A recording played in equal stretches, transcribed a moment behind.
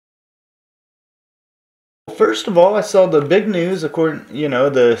First of all, I saw the big news. According,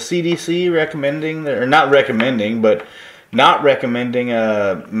 the CDC recommending, or not recommending, but not recommending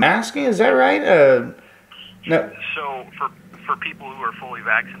masking. Is that right? No. So for people who are fully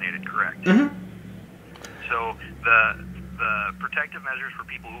vaccinated, correct. Mm-hmm. So the protective measures for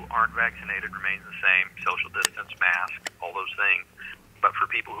people who aren't vaccinated remains the same: social distance, mask, all those things. But for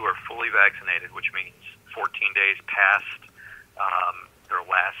people who are fully vaccinated, which means 14 days past their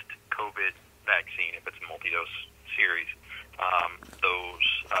last COVID vaccine, if it's a multi-dose series, those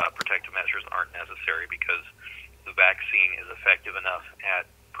protective measures aren't necessary because the vaccine is effective enough at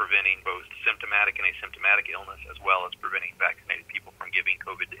preventing both symptomatic and asymptomatic illness, as well as preventing vaccinated people from giving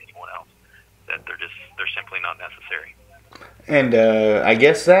COVID to anyone else. That they're simply not necessary. And I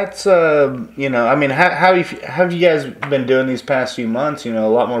guess that's I mean, how have you guys been doing these past few months? A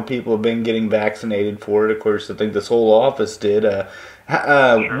lot more people have been getting vaccinated for it. Of course, I think this whole office did. Sure.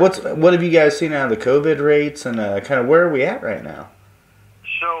 What have you guys seen out of the COVID rates, and kind of where are we at right now?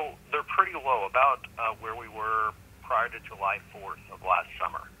 So they're pretty low, about where we were prior to July 4th of last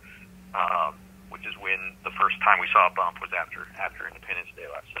summer, which is when the first time we saw a bump was after Independence Day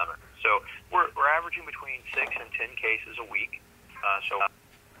last summer. So we're averaging between 6 and 10 cases a week.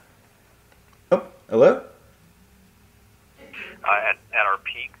 Oh, hello. At our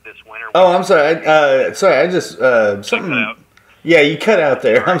peak this winter. Oh, I'm sorry. I just something. Yeah, you cut out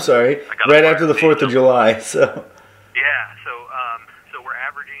there. I'm sorry. Right after the 4th of July. So. Yeah. So we're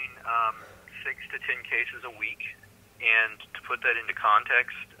averaging 6 to 10 cases a week, and to put that into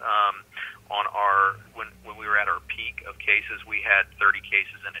context, when we were at our peak of cases, we had 30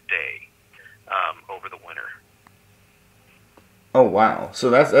 cases in a day over the winter. Oh wow! So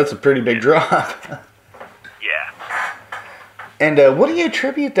that's a pretty big drop. Yeah. And what do you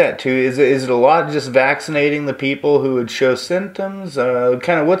attribute that to? Is it a lot just vaccinating the people who would show symptoms?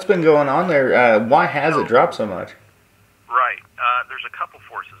 Kind of what's been going on there? Why has it dropped so much? Right. There's a couple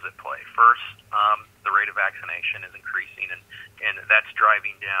forces at play. First, the rate of vaccination is increasing, and that's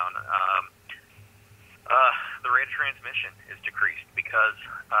driving down. The rate of transmission is decreased because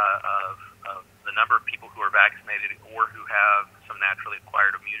of the number of people who are vaccinated or who have some naturally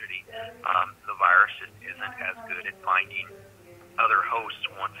acquired immunity. The virus isn't as good at finding other hosts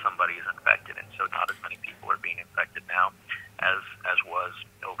once somebody is infected, and so not as many people are being infected now as was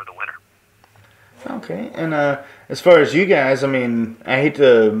over the winter. Okay, and as far as you guys, I mean, I hate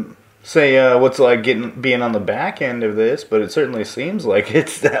to say what's it like being on the back end of this, but it certainly seems like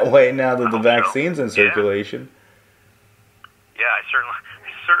it's that way now that the vaccine's in circulation. Yeah, I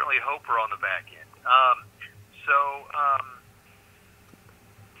certainly hope we're on the back end.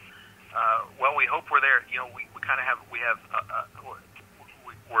 Well, we hope we're there.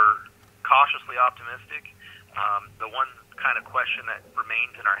 We're cautiously optimistic. The one kind of question that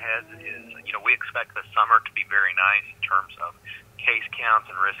remains in our heads is, we expect the summer to be very nice in terms of case counts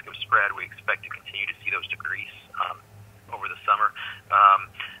and risk of spread. We expect to continue to see those decrease over the summer.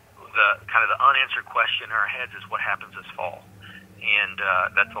 The unanswered question in our heads is what happens this fall, and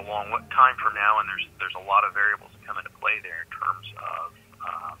that's a long time from now. And there's a lot of variables that come into play there in terms of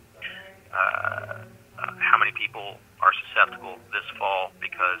how many people are susceptible this fall,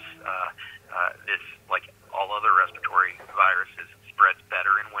 because this, like all other respiratory viruses, spreads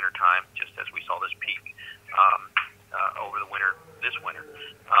better in wintertime, just as we saw this peak over the winter this winter.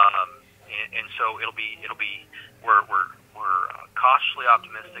 And so we're cautiously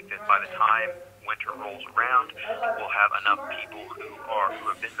optimistic that by the time winter rolls around, we'll have enough people who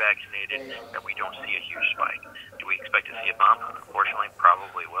have been vaccinated that we don't see a huge spike. Do we expect to see a bump? Unfortunately,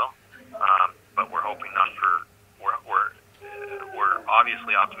 probably will. But we're hoping not for. We're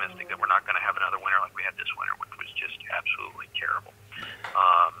obviously optimistic that we're not going to have another winter like we had this winter, which was just absolutely terrible.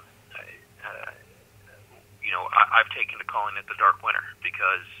 I've taken to calling it the dark winter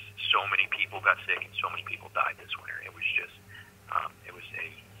because so many people got sick and so many people died this winter. It was just, it was a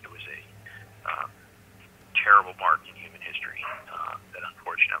terrible mark in human history that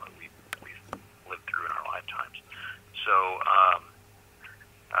unfortunately we've lived through in our lifetimes. So,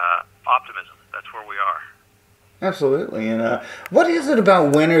 optimism. That's where we are. Absolutely. And what is it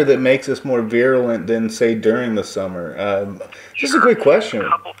about winter that makes us more virulent than, say, during the summer? Just a quick question.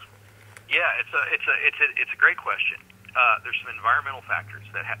 Yeah, it's a great question. There's some environmental factors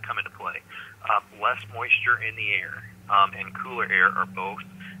that have come into play. Less moisture in the air and cooler air are both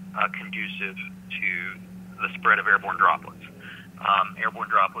conducive to the spread of airborne droplets. Airborne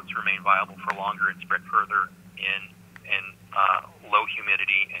droplets remain viable for longer and spread further in low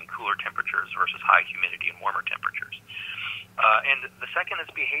humidity and cooler temperatures versus high humidity and warmer temperatures. And the second is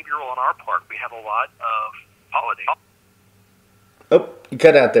behavioral on our part. We have a lot of holidays. Oh, you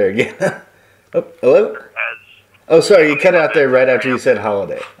cut out there again. Oh, hello? Oh, sorry, you cut out there right after you said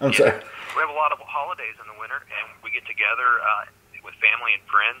holiday. I'm sorry. We have a lot of holidays in the winter, and we get together with family and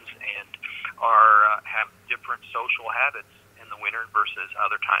friends, and have different social habits in the winter versus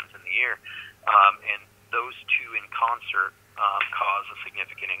other times in the year. And those two in concert cause a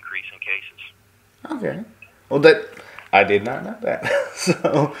significant increase in cases. Okay. Well, I did not know that.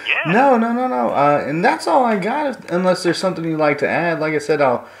 So yeah. No. And that's all I got. Unless there's something you'd like to add. Like I said,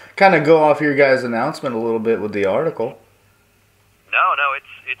 I'll kind of go off your guys' announcement a little bit with the article. No,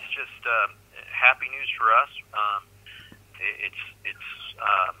 it's just happy news for us. It's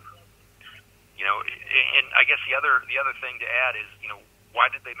you know, and I guess the other thing to add is, you know,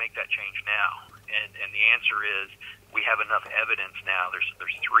 why did they make that change now? And the answer is we have enough evidence now. There's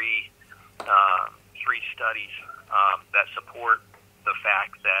three studies that support the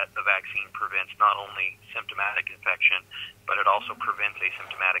fact that the vaccine prevents not only symptomatic infection, but it also prevents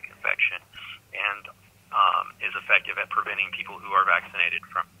asymptomatic infection, and is effective at preventing people who are vaccinated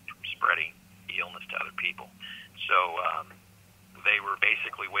from spreading the illness to other people. So they were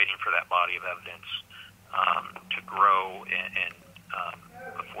basically waiting for that body of evidence to grow and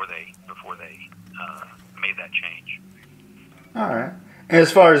before they made that change. All right. And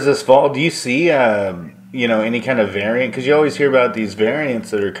as far as this fall, do you see any kind of variant? Because you always hear about these variants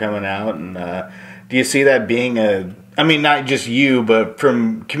that are coming out, and do you see that being I mean, not just you, but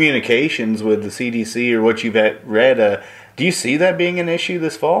from communications with the CDC or what you've read, do you see that being an issue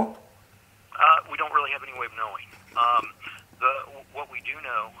this fall? We don't really have any way of knowing. What we do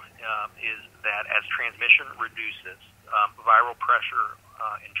know is that as transmission reduces, viral pressure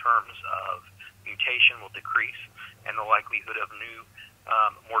in terms of mutation will decrease, and the likelihood of new,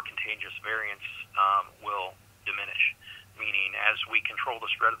 more contagious variants will diminish. Meaning, as we control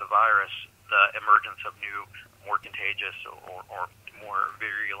the spread of the virus, the emergence of new, more contagious or more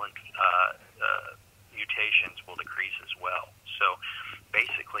virulent mutations will decrease as well. So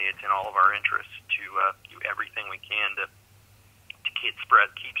basically, it's in all of our interests to do everything we can to keep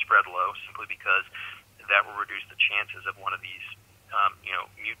spread low, simply because that will reduce the chances of one of these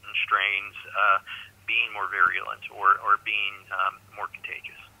mutant strains being more virulent or being more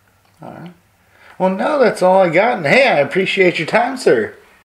contagious. All right. Well, no, that's all I got. And hey, I appreciate your time, sir.